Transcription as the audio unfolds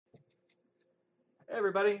Hey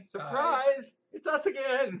everybody, surprise! It's us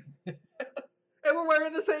again! And we're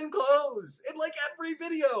wearing the same clothes in like every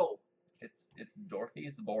video! It's Dorothy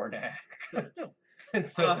Zbornak and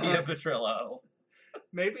Sophia Petrillo.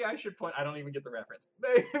 Maybe I should point... I don't even get the reference.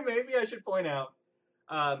 Maybe I should point out,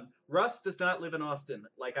 Russ does not live in Austin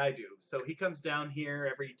like I do. So he comes down here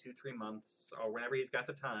every 2-3 months or whenever he's got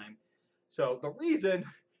the time. So the reason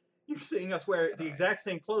you're seeing us wear the exact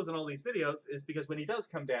same clothes in all these videos is because when he does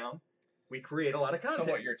come down, we create a lot of content.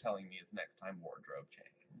 So what you're telling me is next time wardrobe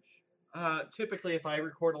change. Typically, if I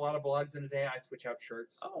record a lot of vlogs in a day, I switch out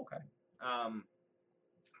shirts. Oh, okay.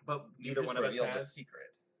 But neither one of us has. A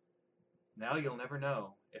secret. Now you'll never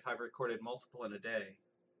know if I've recorded multiple in a day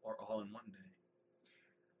or all in one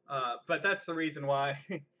day. But that's the reason why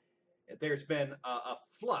there's been a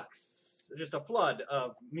flux, just a flood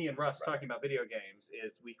of me and Russ talking about video games.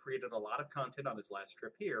 Is we created a lot of content on this last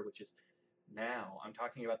trip here, which is now. I'm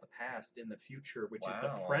talking about the past in the future, which is the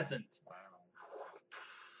present. Wow.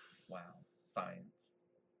 Wow. Science.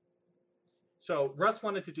 So Russ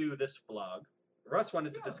wanted to do this vlog. Russ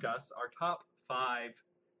wanted to discuss our top 5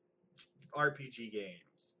 RPG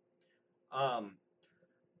games.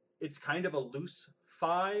 It's kind of a loose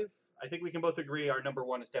 5. I think we can both agree our number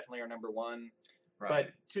 1 is definitely our number 1. Right.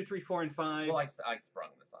 But 2, 3, 4, and 5. Well, I sprung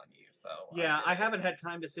this on you, so yeah, I haven't had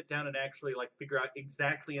time to sit down and actually like figure out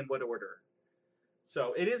exactly in what order.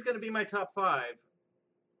 So it is going to be my top 5,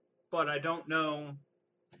 but I don't know.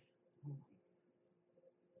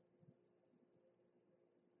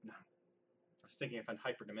 No, I was thinking if an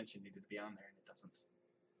Hyperdimension needed to be on there, and it doesn't.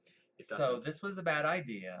 It doesn't. So this was a bad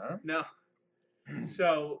idea. No.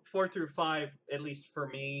 So 4 through 5, at least for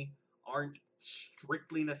me, aren't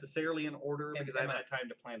strictly necessarily in order because I haven't had time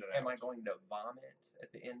to plan it out. Am I going to vomit at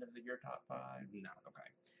the end of your top 5? No. Okay.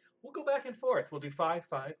 We'll go back and forth. We'll do 5,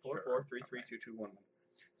 5, 4, 4, 3, 3, 2, 2, 1, 1.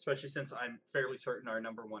 Especially since I'm fairly certain our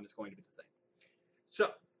number 1 is going to be the same.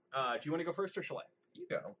 So, do you want to go first or shall I? You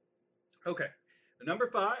go. Okay. The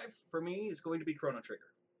number 5 for me is going to be Chrono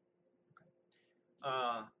Trigger.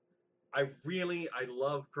 Okay. I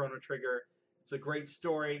love Chrono Trigger. It's a great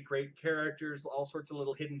story, great characters, all sorts of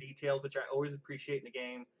little hidden details, which I always appreciate in a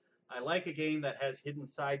game. I like a game that has hidden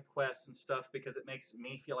side quests and stuff because it makes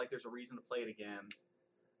me feel like there's a reason to play it again,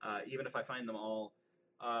 even if I find them all.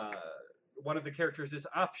 One of the characters is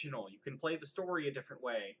optional. You can play the story a different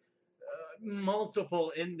way.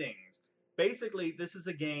 Multiple endings. Basically, this is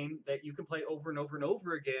a game that you can play over and over and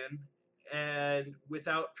over again and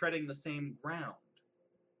without treading the same ground.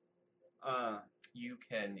 You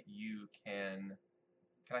can. Can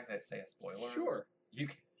I say a spoiler? Sure. The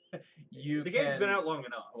game's been out long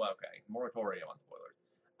enough. Well, okay. Moratorium on spoilers.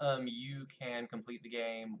 You can complete the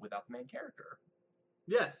game without the main character.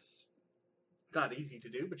 Yes. It's not easy to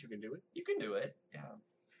do, but you can do it. You can do it, yeah.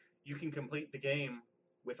 You can complete the game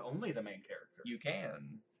with only the main character. You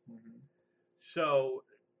can. Mm-hmm. So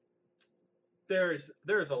there's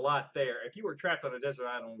a lot there. If you were trapped on a desert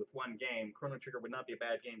island with one game, Chrono Trigger would not be a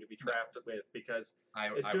bad game to be trapped with because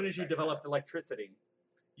as soon as you developed electricity,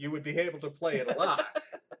 you would be able to play it a lot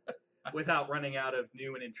without running out of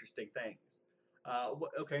new and interesting things.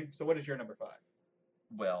 Okay, so what is your number 5?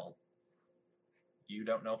 Well, you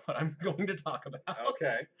don't know what I'm going to talk about.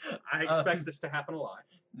 Okay. I expect this to happen a lot.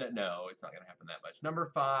 No, it's not going to happen that much. Number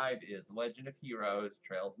 5 is Legend of Heroes,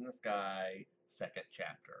 Trails in the Sky, 2nd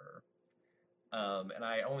chapter. And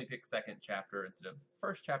I only picked 2nd chapter instead of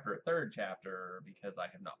 1st chapter or 3rd chapter because I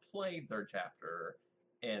have not played 3rd chapter,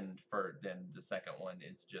 and then the 2nd one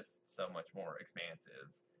is just so much more expansive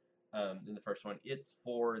than the first one. It's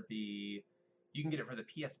for you can get it for the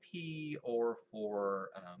PSP or for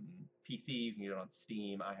PC. You can get it on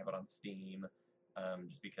Steam. I have it on Steam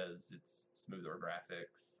just because it's smoother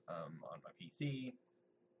graphics on my PC.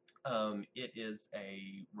 It is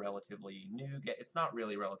a relatively new game. It's not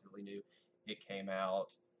really relatively new. It came out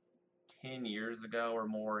 10 years ago or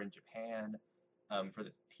more in Japan. For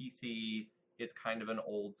the PC, it's kind of an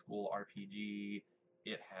old school RPG.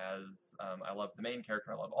 It has, I love the main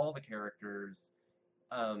character. I love all the characters.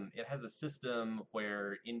 It has a system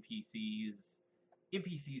where NPCs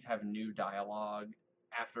have new dialogue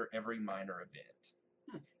after every minor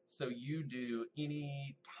event. So you do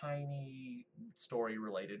any tiny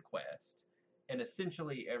story-related quest, and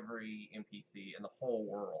essentially every NPC in the whole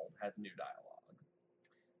world has new dialogue.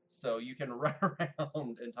 So you can run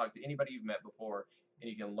around and talk to anybody you've met before, and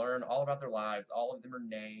you can learn all about their lives. All of them are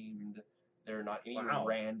named. They're not any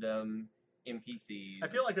random NPCs. I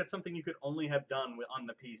feel like that's something you could only have done on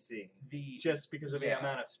the PC, just because of the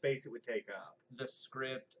amount of space it would take up. The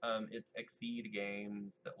script, it's Exceed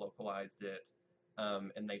Games that localized it.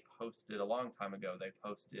 And they posted a long time ago. They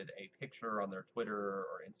posted a picture on their Twitter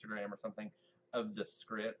or Instagram or something of the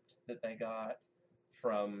script that they got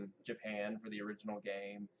from Japan for the original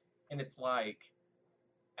game, and it's like,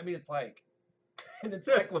 I mean, it's like an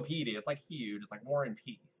encyclopedia. It's like huge. It's like War and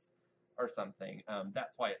Peace or something.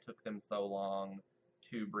 That's why it took them so long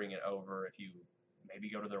to bring it over. If you maybe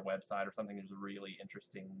go to their website or something, there's a really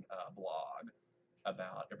interesting blog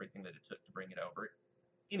about everything that it took to bring it over.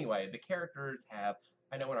 Anyway, the characters have,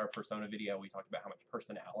 I know in our Persona video we talked about how much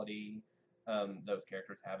personality those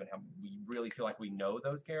characters have and how we really feel like we know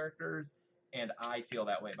those characters, and I feel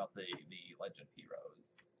that way about the Legend of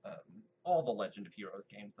Heroes. All the Legend of Heroes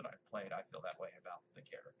games that I've played, I feel that way about the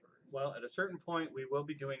characters. Well, at a certain point, we will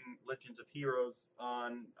be doing Legends of Heroes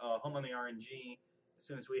on Home on the RNG as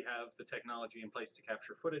soon as we have the technology in place to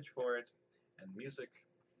capture footage for it and music.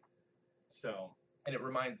 So, and it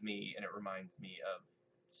reminds me of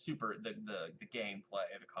the gameplay,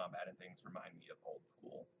 the combat and things remind me of old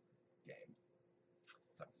school games.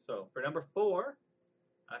 So for number 4,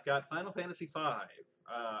 I've got Final Fantasy V.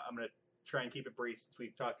 I'm going to try and keep it brief since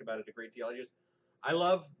we've talked about it a great deal. I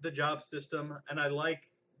love the job system, and I like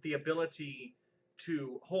the ability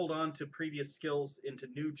to hold on to previous skills into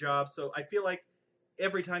new jobs. So I feel like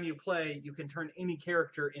every time you play, you can turn any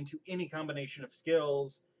character into any combination of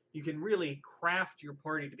skills. You can really craft your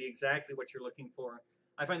party to be exactly what you're looking for.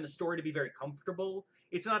 I find the story to be very comfortable.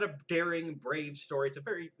 It's not a daring, brave story.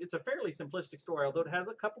 It's a fairly simplistic story, although it has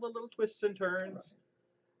a couple of little twists and turns.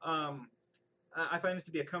 I find it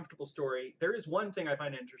to be a comfortable story. There is one thing I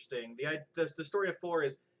find interesting. The story of 4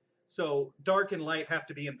 is, so dark and light have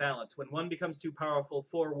to be in balance. When one becomes too powerful,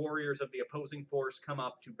 4 warriors of the opposing force come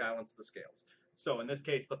up to balance the scales. So in this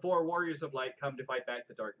case, the 4 warriors of light come to fight back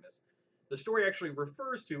the darkness. The story actually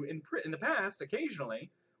refers to, in the past, occasionally,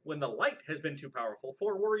 when the light has been too powerful,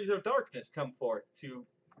 4 warriors of darkness come forth to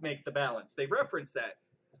make the balance. They reference that.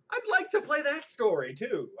 I'd like to play that story,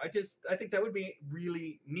 too. I think that would be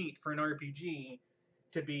really neat for an RPG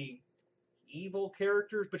to be evil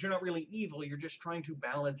characters, but you're not really evil. You're just trying to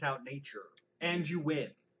balance out nature, and you win.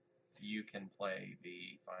 You can play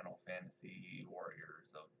the Final Fantasy Warriors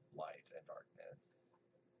of Light and Darkness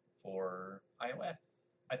for iOS.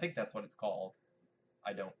 I think that's what it's called.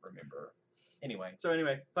 I don't remember. Anyway,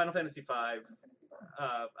 Final Fantasy V.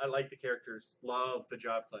 I like the characters. Love the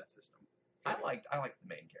job class system. I like the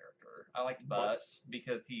main character. I like Butts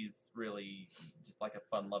because he's really just like a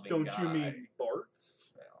fun-loving guy. Don't you mean Bartz?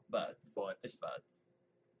 Well, Butts. Butts. It's Butts.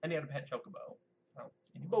 And he had a pet chocobo. So,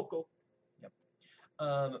 anyway. Vocal. Yep.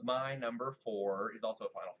 My number 4 is also a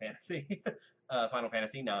Final Fantasy. Final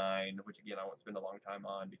Fantasy IX, which again I won't spend a long time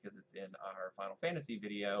on because it's in our Final Fantasy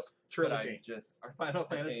video. Trilogy. Our Final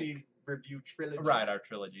Fantasy review trilogy. Right, our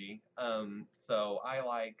trilogy. So I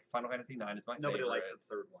like Final Fantasy IX is my favorite. Nobody liked the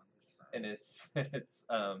third one. And it's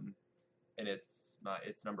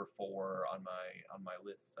number 4 on my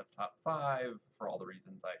list of top 5 for all the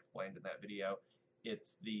reasons I explained in that video.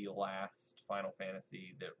 It's the last Final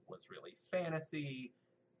Fantasy that was really fantasy,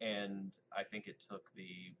 and I think it took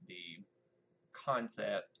the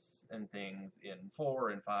concepts and things in 4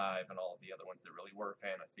 and 5 and all of the other ones that really were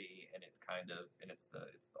fantasy, and it's the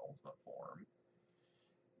ultimate form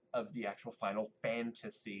of the actual Final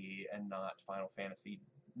Fantasy, and not Final Fantasy,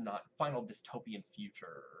 not Final Dystopian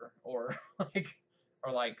Future or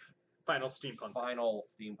like Final Steampunk. Final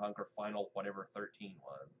Steampunk or Final whatever 13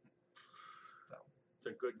 was. So it's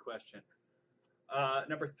a good question.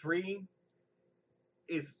 Number 3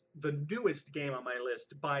 is the newest game on my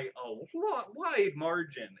list by a wide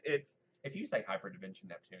margin. It's, if you say Hyperdimension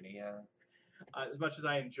Neptunia, as much as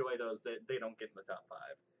I enjoy those, they don't get in the top 5.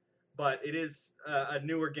 But it is a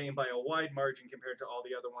newer game by a wide margin compared to all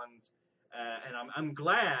the other ones, and I'm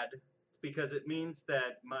glad, because it means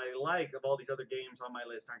that my like of all these other games on my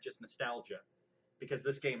list aren't just nostalgia, because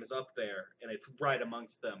this game is up there and it's right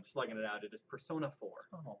amongst them, slugging it out. It is Persona 4.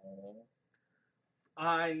 Oh,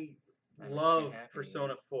 I love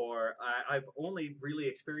Persona 4. I've only really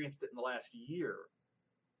experienced it in the last year.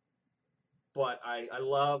 But I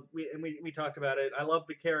love, we talked about it, I love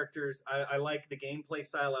the characters, I like the gameplay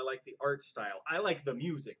style, I like the art style, I like the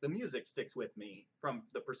music. The music sticks with me from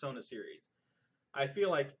the Persona series. I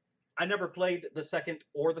feel like, I never played the second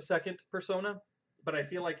Persona, but I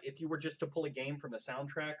feel like if you were just to pull a game from the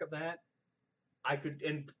soundtrack of that, I could,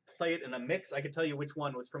 and play it in a mix, I could tell you which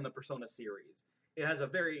one was from the Persona series. It has a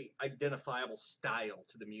very identifiable style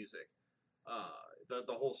to the music.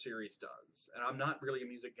 The whole series does. And I'm not really a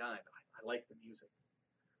music guy, but I like the music.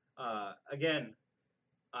 Again,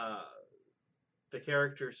 the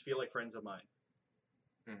characters feel like friends of mine,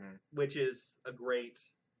 mm-hmm. which is a great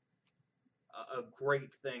a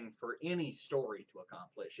great thing for any story to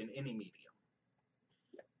accomplish in any medium.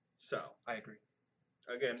 So I agree.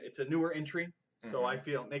 again, it's a newer entry, so I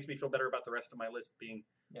feel it makes me feel better about the rest of my list being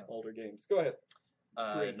older games. Go ahead.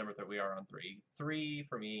 Three. Number 3, we are on 3. 3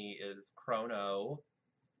 for me is Chrono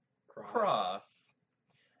Cross.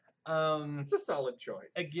 It's a solid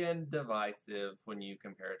choice. Again, divisive when you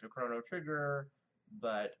compare it to Chrono Trigger,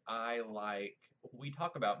 but we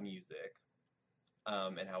talk about music,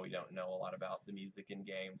 and how we don't know a lot about the music in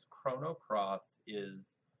games. Chrono Cross is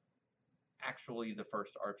actually the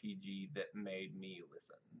first RPG that made me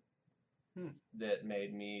listen. That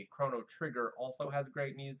made me. Chrono Trigger also has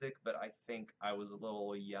great music, but I think I was a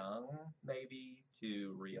little young, maybe,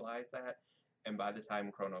 to realize that. And by the time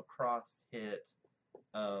Chrono Cross hit,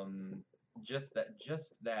 just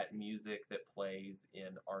that music that plays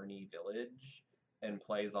in Arnie Village and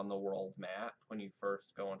plays on the world map when you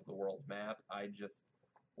first go onto the world map, I just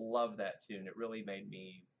love that tune. It really made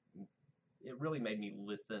me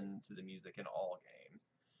listen to the music in all games.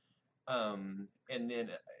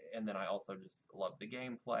 And then I also just love the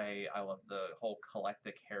gameplay. I love the whole collect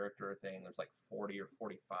a character thing. There's like 40 or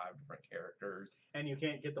 45 different characters. And you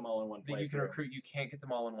can't get them all in one playthrough. That you can recruit. You can't get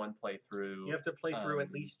them all in one playthrough. You have to play through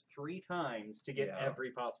at least 3 times to get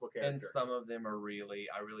every possible character. And some of them are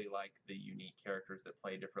I really like the unique characters that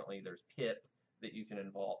play differently. There's Pip that you can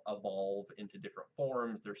evolve into different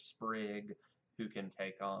forms. There's Sprig, who can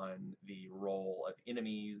take on the role of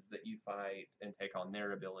enemies that you fight and take on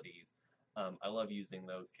their abilities. I love using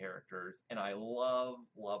those characters, and I love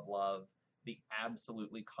the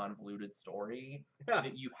absolutely convoluted story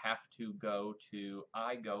that you have to go to.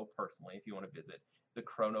 I go personally, if you want to visit, the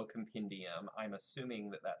Chrono Compendium. I'm assuming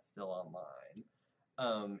that that's still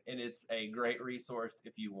online. And it's a great resource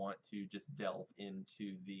if you want to just delve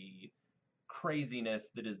into the craziness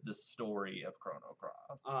that is the story of Chrono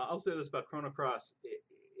Cross. I'll say this about Chrono Cross.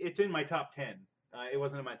 It's in my top 10. It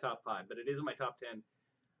wasn't in my top 5, but it is in my top 10.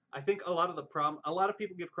 I think a lot of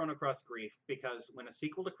people give Chrono Cross grief because when a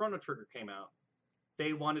sequel to Chrono Trigger came out,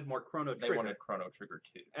 they wanted more Chrono Trigger. They wanted Chrono Trigger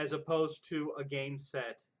 2. As opposed to a game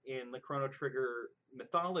set in the Chrono Trigger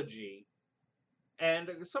mythology. And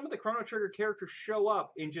some of the Chrono Trigger characters show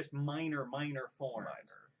up in just minor forms.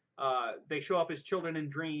 They show up as children in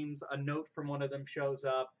dreams. A note from one of them shows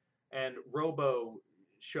up, and Robo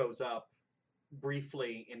shows up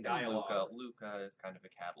briefly in dialogue. Luca is kind of a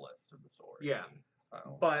catalyst of the story. Yeah.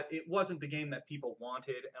 So. But it wasn't the game that people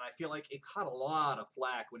wanted, and I feel like it caught a lot of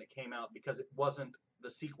flack when it came out because it wasn't the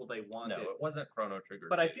sequel they wanted. No, it wasn't Chrono Trigger.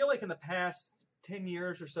 But I feel like in the past 10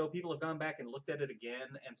 years or so, people have gone back and looked at it again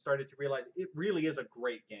and started to realize it really is a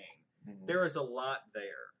great game. Mm-hmm. There is a lot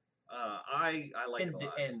there. I like it a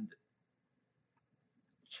lot. And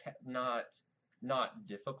not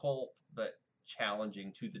difficult, but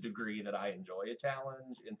challenging to the degree that I enjoy a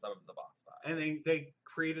challenge in some of the boss fights. And they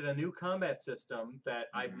created a new combat system that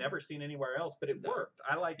I've never seen anywhere else, but it worked.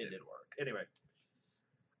 I liked it. It did work. Anyway.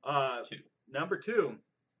 2. Number 2.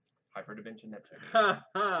 Hyperdimension Neptune.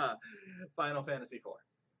 Final Fantasy IV.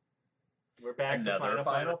 We're back Another to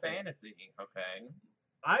Final Fantasy. Okay.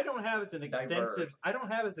 I don't have as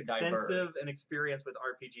extensive an experience with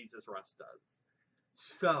RPGs as Russ does.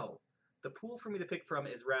 So, the pool for me to pick from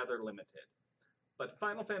is rather limited. But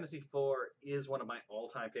Final Fantasy IV is one of my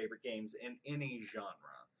all-time favorite games in any genre,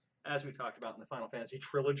 as we talked about in the Final Fantasy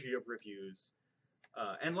trilogy of reviews.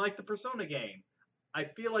 And like the Persona game, I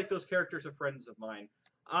feel like those characters are friends of mine.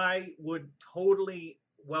 I would totally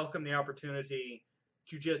welcome the opportunity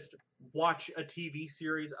to just watch a TV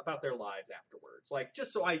series about their lives afterwards. Like,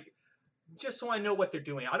 just so I know what they're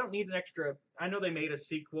doing. I don't need an extra... I know they made a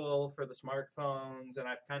sequel for the smartphones, and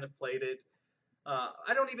I've kind of played it.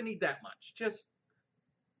 I don't even need that much. Just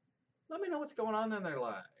let me know what's going on in their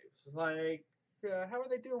lives. Like, how are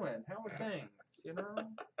they doing? How are things? You know?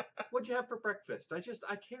 What'd you have for breakfast? I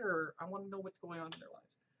care. I want to know what's going on in their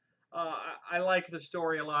lives. I like the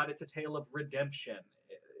story a lot. It's a tale of redemption.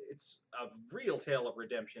 It's a real tale of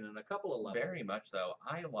redemption in a couple of levels. Very much so.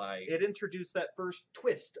 It introduced that first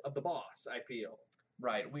twist of the boss, I feel.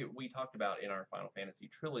 Right. We talked about in our Final Fantasy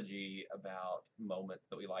trilogy about moments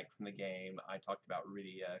that we liked from the game. I talked about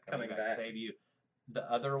Rydia coming back to save you. The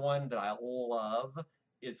other one that I love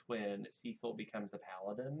is when Cecil becomes a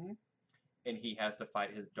paladin and he has to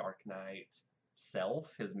fight his Dark Knight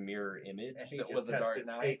self, his mirror image that was a Dark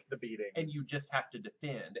Knight. Take the beating. And you just have to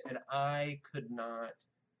defend. And I could not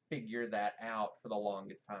figure that out for the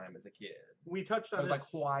longest time as a kid. We touched on this. I was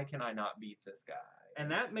like, why can I not beat this guy?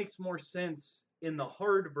 And that makes more sense in the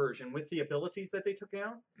hard version with the abilities that they took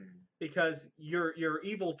out, because your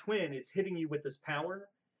evil twin is hitting you with this power,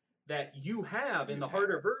 that you have in You the have.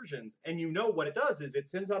 harder versions, and you know what it does is it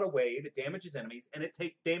sends out a wave, it damages enemies, and it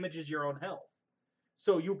damages your own health.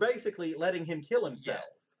 So you're basically letting him kill himself.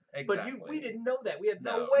 Yes, But exactly. we didn't know that. We had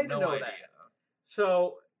no No, way to no know idea. that.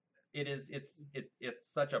 So It's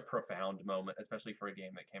such a profound moment, especially for a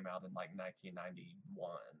game that came out in like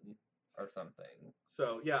 1991 or something.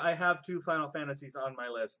 So yeah, I have 2 Final Fantasies on my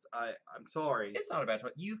list. I'm sorry. It's not a bad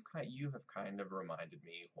choice. You have kind of reminded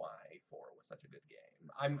me why 4 was such a good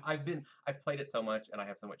game. I've played it so much and I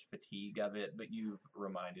have so much fatigue of it, but you've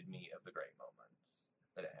reminded me of the great moments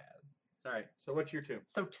that it has. All right. So what's your 2?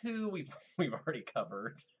 So 2 we've already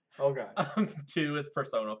covered. Okay. 2 is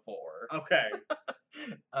Persona 4. Okay.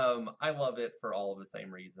 I love it for all of the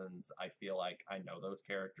same reasons. I feel like I know those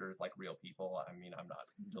characters like real people. I mean, I'm not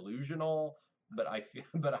delusional, but I feel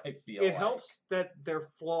It like helps that they're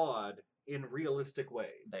flawed in realistic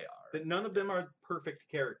ways. they are. That none of them are perfect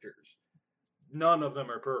characters. None of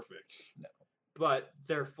them are perfect. No. But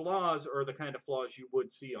their flaws are the kind of flaws you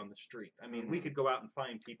would see on the street. I mean, we Mhm. could go out and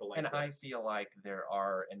find people like And this. I feel like there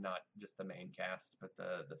are, and not just the main cast, but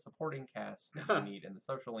the supporting cast that you meet in the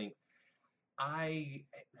social links. I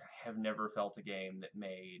have never felt a game that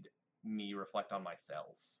made me reflect on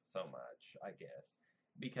myself so much, I guess.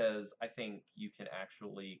 Because I think you can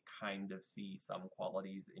actually kind of see some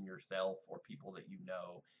qualities in yourself or people that you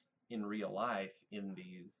know in real life in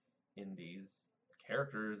these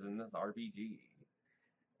characters in this RPG.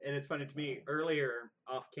 And it's funny to me, earlier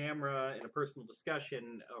off camera in a personal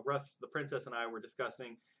discussion, Russ, the princess, and I were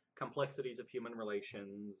discussing complexities of human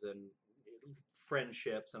relations and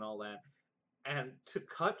friendships and all that. And to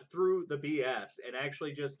cut through the BS and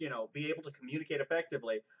actually just, be able to communicate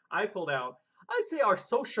effectively, I pulled out, I'd say our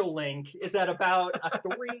social link is at about a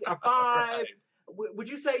 3, a 5. Right. Would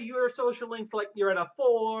you say your social link's like you're at a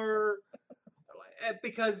 4?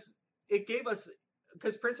 Because it gave us,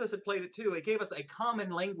 because Princess had played it too, it gave us a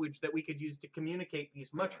common language that we could use to communicate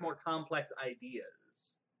these much more complex ideas.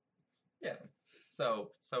 Yeah.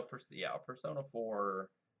 So Persona 4,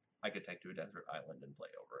 I could take to a desert island and play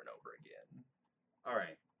over and over again. All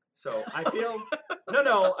right. So I feel,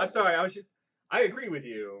 no, I'm sorry. I agree with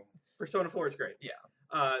you. Persona 4 is great. Yeah.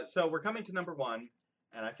 So we're coming to number 1,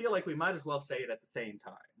 and I feel like we might as well say it at the same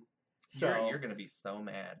time. So You're gonna be so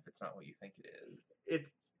mad if it's not what you think it is.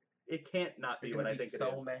 It can't not be You're what gonna I think be it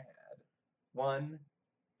is. so mad. 1,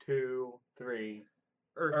 2, 3.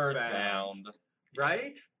 Earthbound.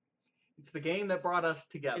 Right? It's the game that brought us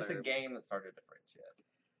together. It's a game that started a friendship.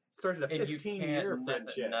 Started a And you 15-year can't,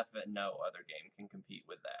 friendship. no other game can compete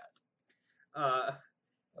with that.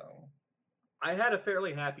 So, I had a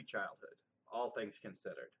fairly happy childhood, all things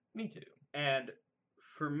considered. me too. And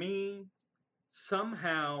for me,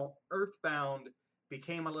 somehow Earthbound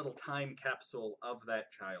became a little time capsule of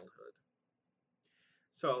that childhood.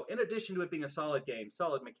 So, in addition to it being a solid game,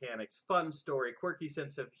 solid mechanics, fun story, quirky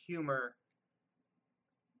sense of humor,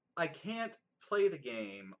 I can't play the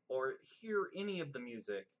game or hear any of the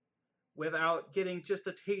music without getting just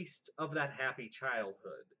a taste of that happy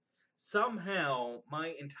childhood. Somehow,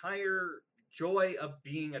 my entire joy of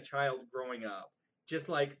being a child growing up just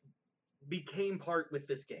became part with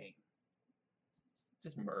this game.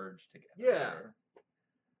 Just merged together. Yeah.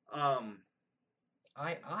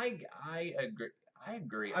 I agree. I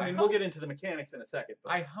agree. I mean, we'll get into the mechanics in a second.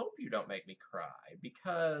 But I hope you don't make me cry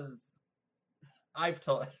because I've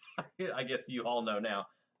told. I guess you all know now.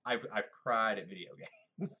 I've cried at video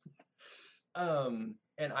games.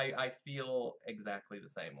 And I feel exactly the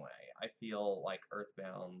same way. I feel like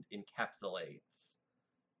Earthbound encapsulates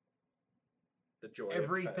the joy of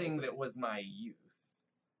everything childhood. that was my youth.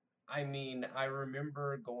 I mean, I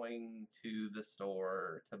remember going to the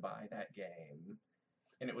store to buy that game,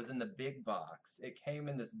 and it was in the big box. It came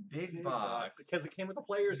in this big box because it came with a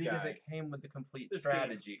player's because guide. it came with the complete This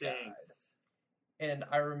strategy game guide. stinks. And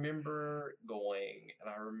I remember going, and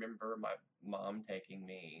I remember my mom taking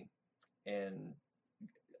me, and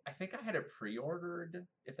I think I had it pre-ordered.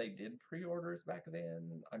 If they did pre-orders back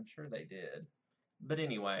then, I'm sure they did. But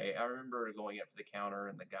anyway, I remember going up to the counter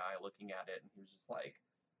and the guy looking at it, and he was just like,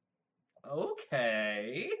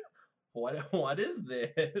 "Okay, what is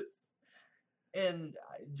this?" And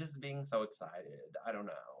just being so excited. I don't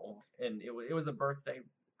know. And it was a birthday.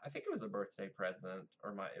 I think it was a birthday present,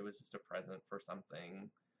 or it was just a present for something.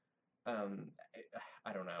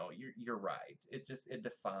 I don't know. You're right. It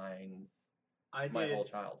defines my whole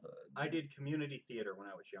childhood. I did community theater when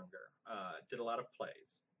I was younger. Did a lot of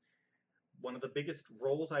plays. One of the biggest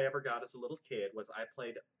roles I ever got as a little kid was I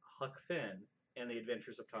played Huck Finn in The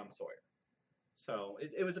Adventures of Tom Sawyer. So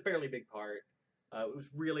it was a fairly big part. It was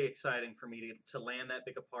really exciting for me to land that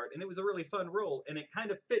big a part, and it was a really fun role, and it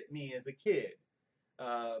kind of fit me as a kid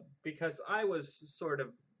because I was sort of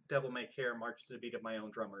devil may care, march to the beat of my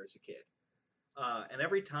own drummer as a kid. And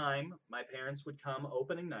every time my parents would come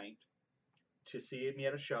opening night to see me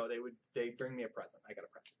at a show, they'd bring me a present. I got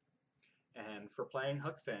a present. And for playing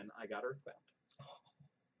Huck Finn, I got Earthbound.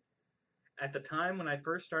 At the time when I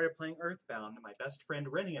first started playing Earthbound, my best friend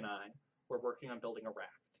Rennie and I were working on building a raft.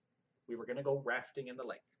 We were going to go rafting in the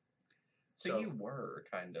lake. So you were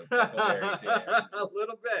kind of Huckleberry Finn. A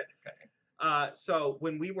little bit. Okay. So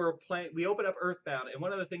when we were playing, we opened up Earthbound, and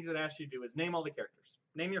one of the things it asks you to do is name all the characters.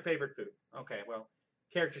 Name your favorite food. Okay, well,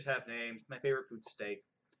 characters have names. My favorite food's steak.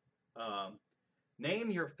 Name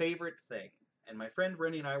your favorite thing. And my friend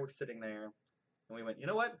Rennie and I were sitting there, and we went, you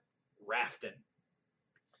know what? Rafting.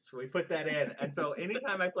 So we put that in. And so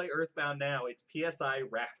anytime I play Earthbound now, it's PSI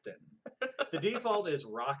Rafting. The default is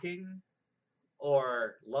Rocking,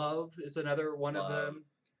 or Love is another one of them.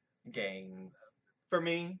 Games. For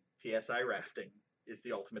me, PSI Rafting is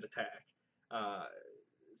the ultimate attack.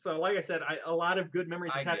 So like I said, a lot of good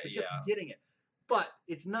memories attached to just getting it. But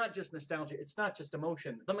it's not just nostalgia. It's not just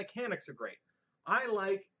emotion. The mechanics are great. I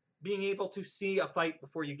like being able to see a fight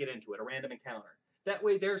before you get into it, a random encounter. That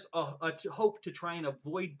way there's a hope to try and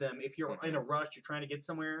avoid them if you're in a rush, you're trying to get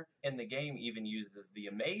somewhere. And the game even uses the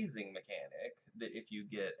amazing mechanic that if you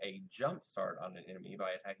get a jump start on an enemy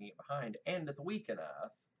by attacking it behind, and it's weak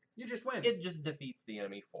enough, you just win. It just defeats the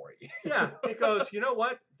enemy for you. Yeah, it goes, you know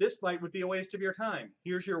what? This fight would be a waste of your time.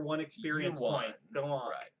 Here's your one experience point. Go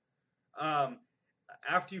on. Right.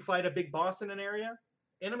 After you fight a big boss in an area,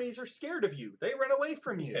 enemies are scared of you. They run away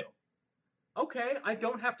from you. Okay, I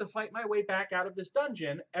don't have to fight my way back out of this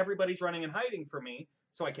dungeon. Everybody's running and hiding from me,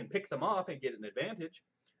 so I can pick them off and get an advantage.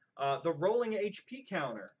 The rolling HP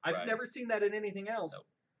counter. I've never seen that in anything else.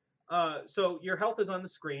 Nope. So your health is on the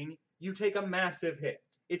screen. You take a massive hit.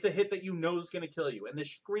 It's a hit that you know is going to kill you. And the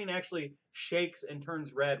screen actually shakes and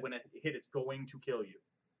turns red when a hit is going to kill you.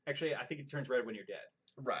 Actually, I think it turns red when you're dead.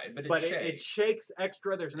 Right, but it shakes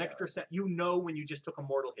extra. There's an extra sound. You know when you just took a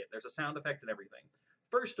mortal hit. There's a sound effect and everything.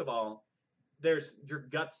 First of all, there's your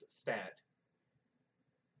guts stat.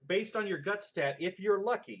 Based on your gut stat, if you're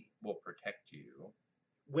lucky, will protect you.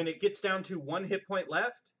 When it gets down to 1 hit point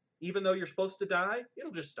left, even though you're supposed to die,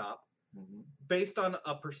 it'll just stop. Mm-hmm. Based on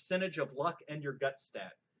a percentage of luck and your gut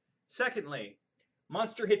stat. Secondly,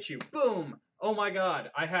 monster hits you. Boom! Oh my god,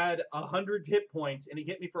 I had 100 hit points and he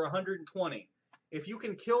hit me for 120. If you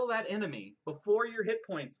can kill that enemy before your hit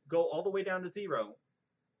points go all the way down to 0,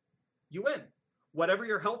 you win. Whatever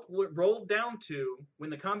your health rolled down to when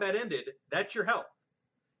the combat ended, that's your health.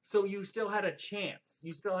 So you still had a chance.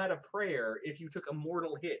 You still had a prayer if you took a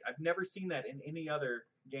mortal hit. I've never seen that in any other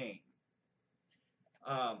game.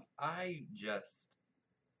 I just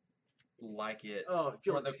like it. Oh,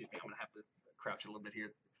 excuse me. I'm going to have to crouch a little bit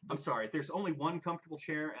here. I'm sorry. There's only one comfortable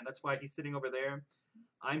chair, and that's why he's sitting over there.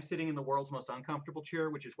 I'm sitting in the world's most uncomfortable chair,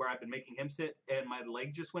 which is where I've been making him sit, and my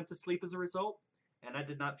leg just went to sleep as a result, and that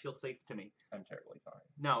did not feel safe to me. I'm terribly sorry.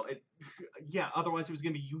 No, otherwise it was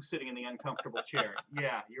going to be you sitting in the uncomfortable chair.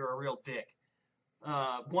 Yeah, you're a real dick.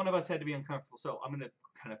 One of us had to be uncomfortable, so I'm going to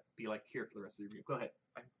kind of be like here for the rest of the review. Go ahead.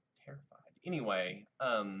 I'm terrified. Anyway,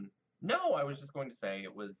 no, I was just going to say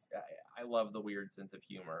it was. I love the weird sense of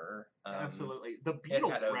humor. Absolutely, the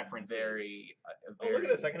Beatles references. Oh, look at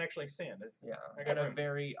this! I can actually stand. I got a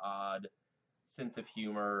very odd sense of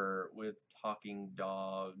humor with talking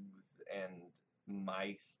dogs and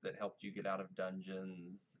mice that helped you get out of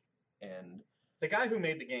dungeons, and the guy who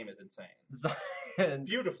made the game is insane. And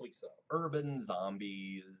beautifully so. Urban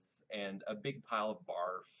zombies and a big pile of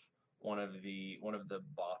barf. One of the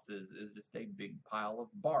bosses is just a big pile of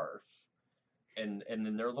barf, and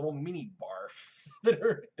then there are little mini barfs that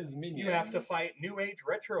are his minions. You have to fight new age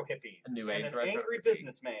retro hippies, and an angry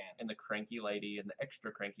businessman, and the cranky lady and the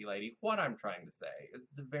extra cranky lady. What I'm trying to say is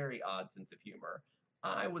it's a very odd sense of humor.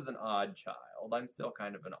 I was an odd child. I'm still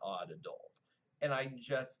kind of an odd adult, and I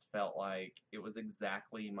just felt like it was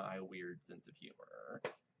exactly my weird sense of humor.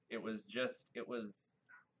 It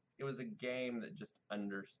was a game that just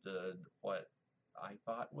understood what I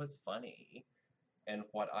thought was funny and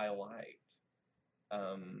what I liked.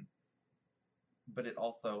 But it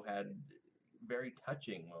also had very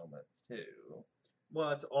touching moments, too.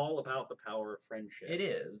 Well, it's all about the power of friendship. It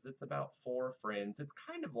is. It's about 4 friends. It's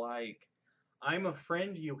kind of like... I'm a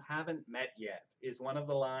friend you haven't met yet, is one of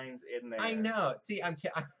the lines in there. I know. See,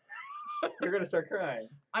 You're going to start crying.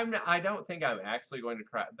 I don't think I'm actually going to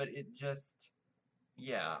cry, but it just...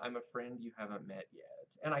 Yeah, I'm a friend you haven't met yet.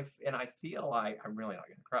 And I feel like... I'm really not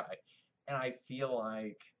going to cry. And I feel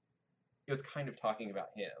like it was kind of talking about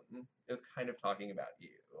him. It was kind of talking about you.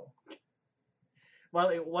 Well,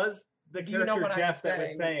 it was the Do you know character what Jeff I'm that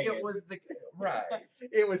was saying It was the right.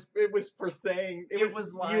 It was for saying It was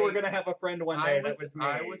you were like- gonna have a friend one day. That was me.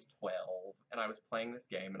 I was 12 and I was playing this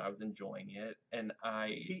game and I was enjoying it and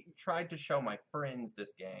I tried to show my friends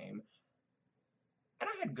this game. And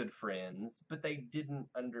I had good friends, but they didn't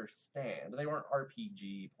understand. They weren't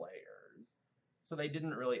RPG players. So they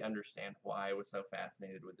didn't really understand why I was so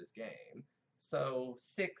fascinated with this game. So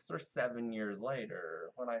 6 or 7 years later,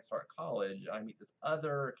 when I start college, I meet this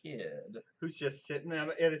other kid Who's just sitting at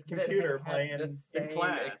his that computer had playing the in same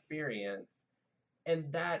class. experience.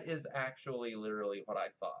 And that is actually literally what I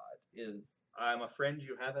thought is I'm a friend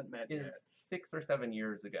you haven't met yet. 6 or 7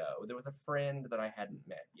 years ago, there was a friend that I hadn't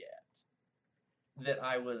met yet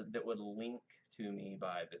that would link to me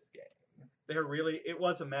by this game. It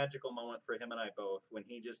was a magical moment for him and I both when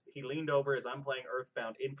he leaned over as I'm playing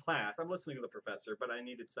Earthbound in class. I'm listening to the professor, but I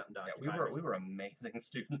needed something to occupy me. We were amazing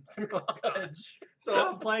students in college. So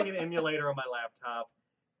I'm playing an emulator on my laptop,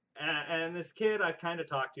 and this kid I've kind of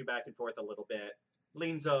talked to back and forth a little bit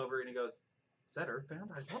leans over and he goes, "Is that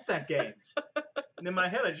Earthbound? I love that game." And in my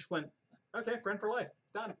head I just went, "Okay, friend for life,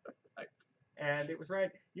 done." And it was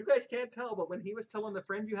right. You guys can't tell, but when he was telling the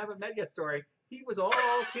friend you haven't met yet story, he was all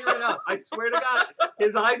tearing up. I swear to God,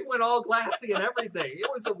 his eyes went all glassy and everything. It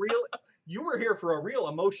was you were here for a real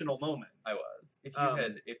emotional moment. I was.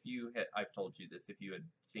 If you had, I've told you this, if you had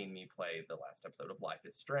seen me play the last episode of Life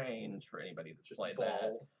is Strange, for anybody that's Just played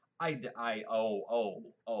bald.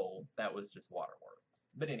 that was just waterworks.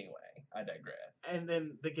 But anyway, I digress. And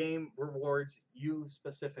then the game rewards you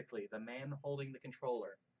specifically, the man holding the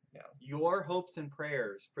controller. Yeah. Your hopes and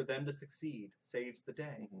prayers for them to succeed saves the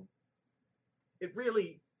day. Mm-hmm. It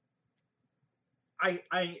really, I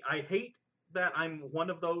hate that I'm one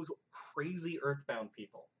of those crazy Earthbound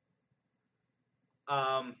people.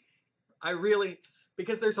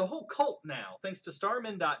 Because there's a whole cult now, thanks to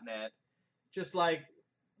Starman.net, just like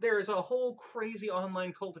there is a whole crazy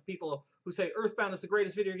online cult of people who say Earthbound is the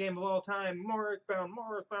greatest video game of all time, more Earthbound,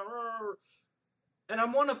 and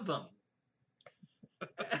I'm one of them.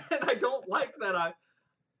 And I don't like that.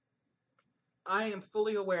 I am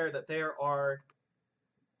fully aware that there are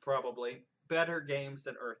probably better games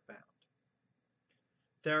than Earthbound.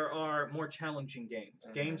 There are more challenging games,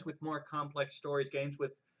 games with more complex stories, games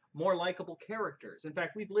with more likable characters. In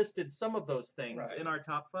fact, we've listed some of those things in our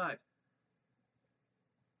top 5.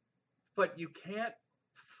 But you can't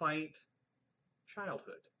fight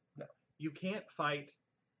childhood. No. You can't fight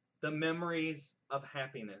the memories of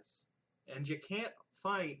happiness. And you can't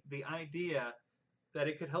fight the idea that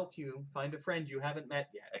it could help you find a friend you haven't met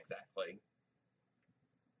yet. Exactly.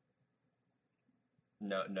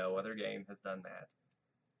 No other game has done that.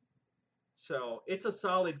 So it's a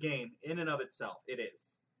solid game in and of itself. It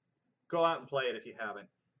is. Go out and play it if you haven't.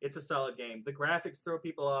 It's a solid game. The graphics throw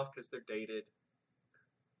people off because they're dated.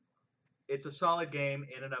 It's a solid game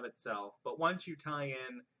in and of itself. But once you tie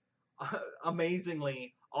in,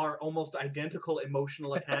 amazingly, our almost identical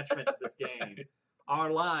emotional attachment to this game, our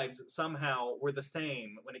lives somehow were the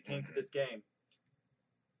same when it came to this game.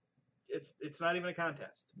 It's not even a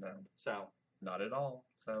contest. No. So. Not at all.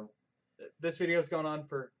 So. This video's gone on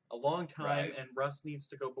for a long time, Right. and Russ needs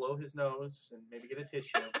to go blow his nose and maybe get a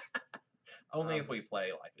tissue. Only if we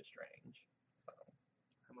play Life is Strange. So.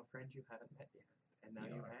 I'm a friend you haven't met yet, and now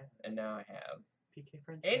You you are. have. And now I have. PK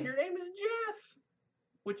friend. And your name is Jeff,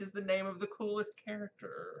 which is the name of the coolest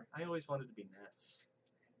character. I always wanted to be Ness.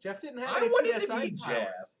 Jeff didn't have I any wanted to PSI be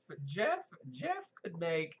powers.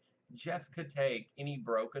 Jeff could take any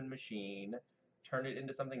broken machine, turn it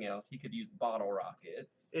into something else. He could use bottle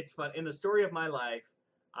rockets. It's fun. In the story of my life,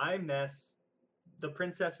 I'm Ness, the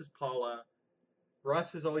princess is Paula,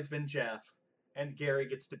 Russ has always been Jeff, and Gary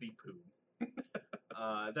gets to be Pooh.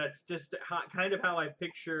 That's just kind of how I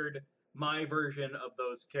pictured my version of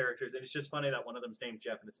those characters, and it's just funny that one of them's named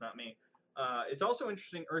Jeff and it's not me. It's also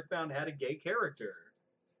interesting Earthbound had a gay character.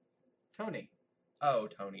 Tony. Oh,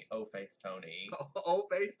 Tony. O-face Tony.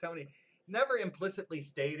 O-face Tony. Never implicitly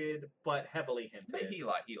stated, but heavily hinted. But he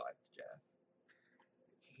liked Jeff.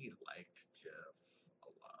 He liked Jeff a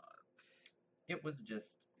lot. It was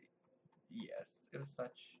just, yes, it was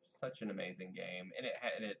such an amazing game, and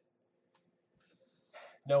it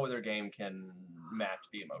no other game can match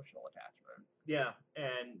the emotional attachment. Yeah,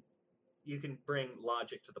 and you can bring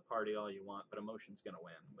logic to the party all you want, but emotion's gonna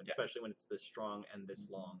win, especially when it's this strong and this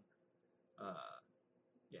long.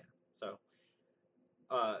 So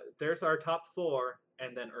there's our top 4,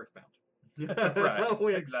 and then Earthbound. Right,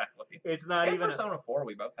 Which, exactly. It's not And even Persona 4,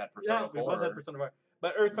 we both had Persona 4. we both had Persona 4.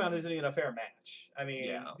 But Earthbound isn't even a fair match. I mean,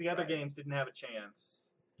 Yeah, the other right. games didn't have a chance.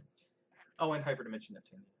 Oh, and Hyperdimension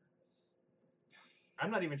Neptune. I'm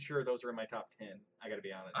not even sure those are in my top 10. I got to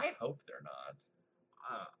be honest. I hope they're not.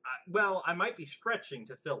 Well, I might be stretching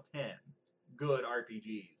to fill 10 good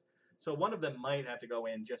RPGs. So one of them might have to go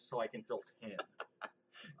in just so I can fill 10.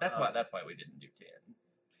 That's why we didn't do 10.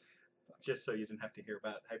 Just so you didn't have to hear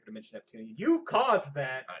about Hyperdimension Neptune. You caused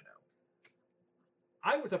that. I know.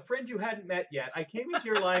 I was a friend you hadn't met yet. I came into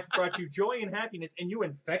your life, brought you joy and happiness, and you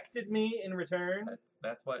infected me in return.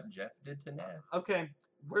 That's what Jeff did to Ness. Okay,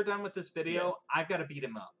 we're done with this video. Yes. I've got to beat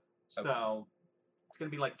him up. So Okay. it's going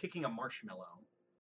to be like kicking a marshmallow.